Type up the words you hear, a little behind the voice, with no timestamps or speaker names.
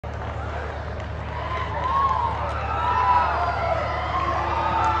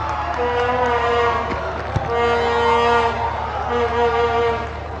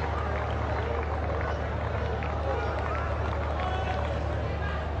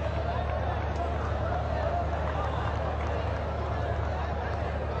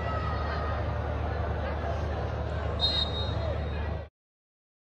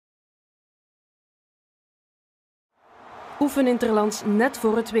Oefeninterlands net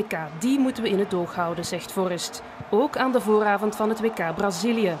voor het WK, die moeten we in het oog houden, zegt Forrest. Ook aan de vooravond van het WK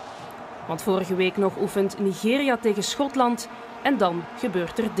Brazilië. Want vorige week nog oefent Nigeria tegen Schotland en dan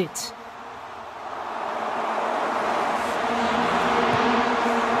gebeurt er dit.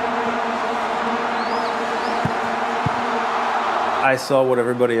 I saw what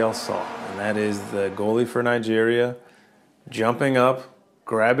everybody else saw, and that is the goalie for Nigeria jumping up,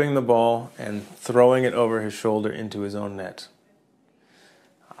 grabbing the ball, and throwing it over his shoulder into his own net.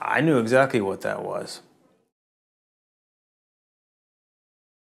 I knew exactly what that was.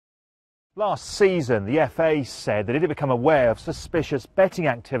 Last season, the FA said that it had become aware of suspicious betting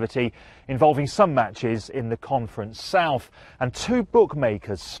activity involving some matches in the Conference South, and 2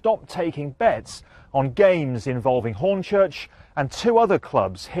 bookmakers stopped taking bets on games involving Hornchurch and 2 other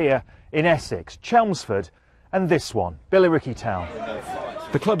clubs here in Essex, Chelmsford and this one, Billericay Town.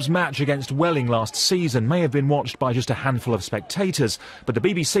 The club's match against Welling last season may have been watched by just a handful of spectators, but the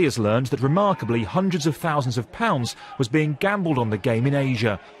BBC has learned that remarkably hundreds of thousands of pounds was being gambled on the game in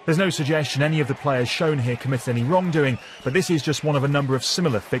Asia. There's no suggestion any of the players shown here committed any wrongdoing, but this is just one of a number of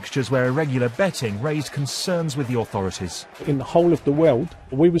similar fixtures where irregular betting raised concerns with the authorities. In the whole of the world,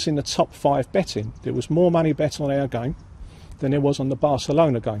 we was in the top 5 betting. There was more money bet on our game than there was on the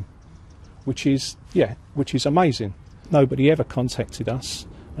Barcelona game, which is amazing. Nobody ever contacted us,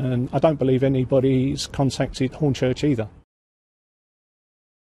 and I don't believe anybody's contacted Hornchurch either.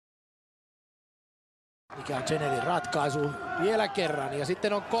 Mikä on Zenelin ratkaisu vielä kerran, ja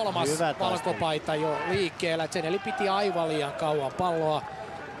sitten on kolmas valkopaita jo liikkeellä. Zeneli piti aivan liian kauan palloa.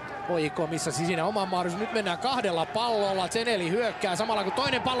 HJK missasi siinä oman mahdollisuus. Nyt mennään 2 pallolla. Zeneli hyökkää samalla kun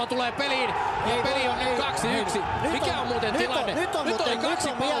toinen pallo tulee peliin. Ja peli on nyt 2-1. Mikä on muuten tilanne? Nyt oli 2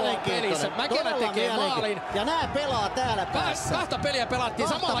 palloa pelissä. Mäkelä tekee maalin. Ja nää pelaa täällä päässä. 2 peliä pelattiin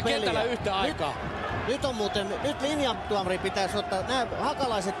samalla kentällä yhtä aikaa. Nyt linjatuomari pitäisi ottaa. Nämä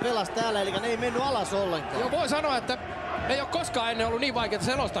hakalaiset pelas täällä, eli ne ei mennyt alas ollenkaan. Joo, voi sanoa, että ei ole koskaan ennen ollut niin vaikeaa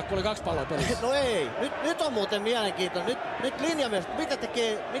selostaa, kun oli 2 palloa pelissä. No ei. Nyt on muuten mielenkiintoinen. Nyt linjamies, mitä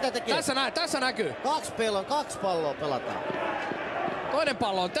tekee? Tässä näkyy. 2 palloa pelataan. Toinen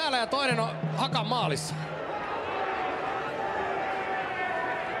pallo on täällä ja toinen on Hakan maalissa.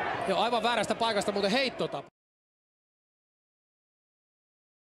 Joo, aivan väärästä paikasta muuten heittotapa.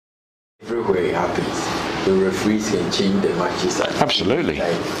 Everywhere it happens, the referees can change the matches. Absolutely.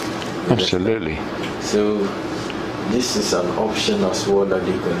 Absolutely. So this is an option as well that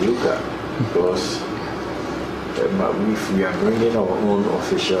they can look at, because if we are bringing our own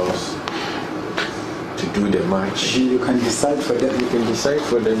officials to do the match, you can decide for them. You can decide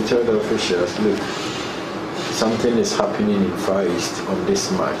for them, tell the officials, look, something is happening in Far East on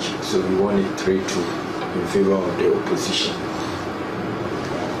this match, so we want it 3-2 in favor of the opposition.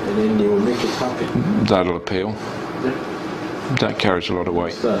 And then they will make it happen. That'll appeal. Yeah. That carries a lot of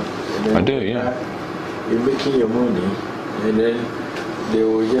weight. I do, yeah. You're making your money, and then they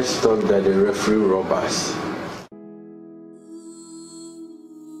will just talk that the referee robbed us.